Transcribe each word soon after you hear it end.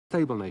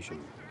Stable nation,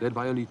 led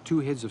by only 2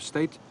 heads of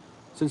state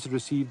since it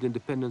received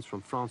independence from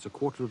France a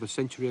quarter of a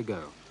century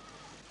ago.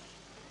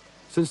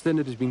 Since then,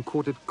 it has been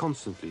courted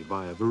constantly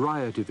by a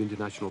variety of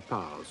international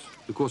powers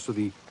because of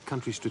the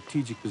country's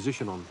strategic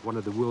position on one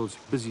of the world's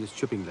busiest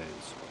shipping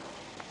lanes.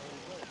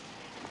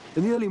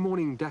 In the early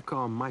morning,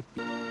 Dakar might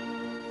be.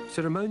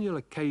 Ceremonial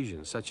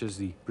occasions such as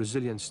the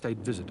Brazilian state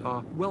visit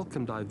are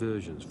welcome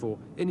diversions for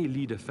any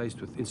leader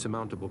faced with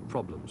insurmountable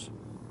problems.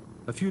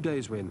 A few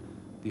days when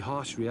the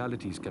harsh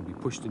realities can be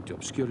pushed into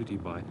obscurity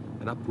by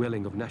an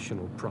upwelling of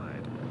national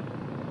pride.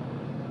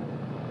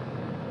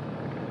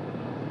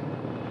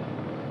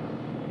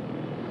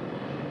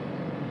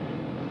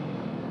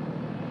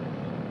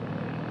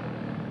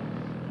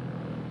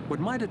 What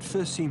might at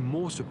first seem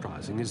more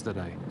surprising is that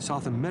a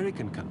South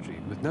American country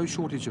with no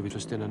shortage of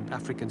interest in an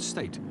African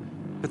state,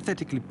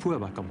 pathetically poor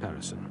by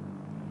comparison.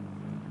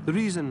 The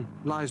reason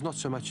lies not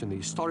so much in the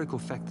historical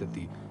fact that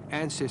the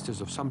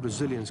ancestors of some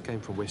Brazilians came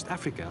from West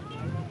Africa,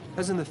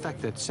 as in the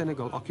fact that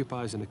Senegal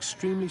occupies an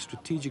extremely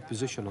strategic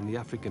position on the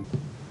African.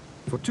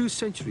 For 2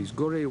 centuries,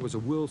 Gorée was a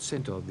world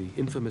center of the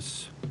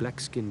infamous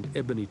black-skinned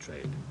ebony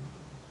trade.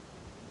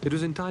 It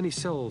was in tiny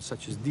cells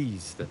such as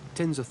these that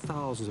tens of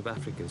thousands of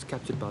Africans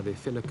captured by their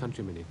fellow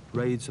countrymen in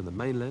raids on the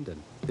mainland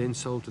and then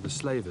sold to the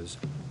slavers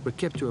were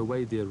kept to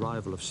await the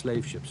arrival of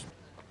slave ships.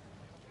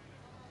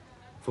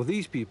 For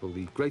these people,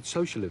 the great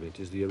social event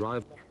is the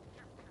arrival.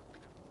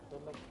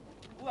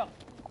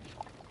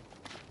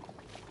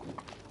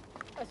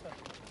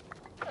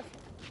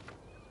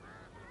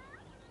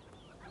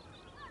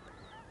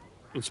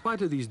 In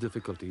spite of these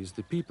difficulties,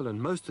 the people and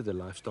most of their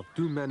livestock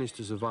do manage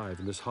to survive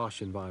in this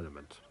harsh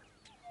environment.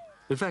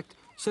 In fact,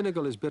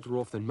 Senegal is better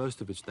off than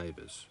most of its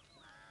neighbors,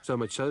 so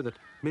much so that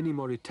many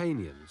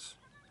Mauritanians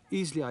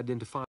easily identify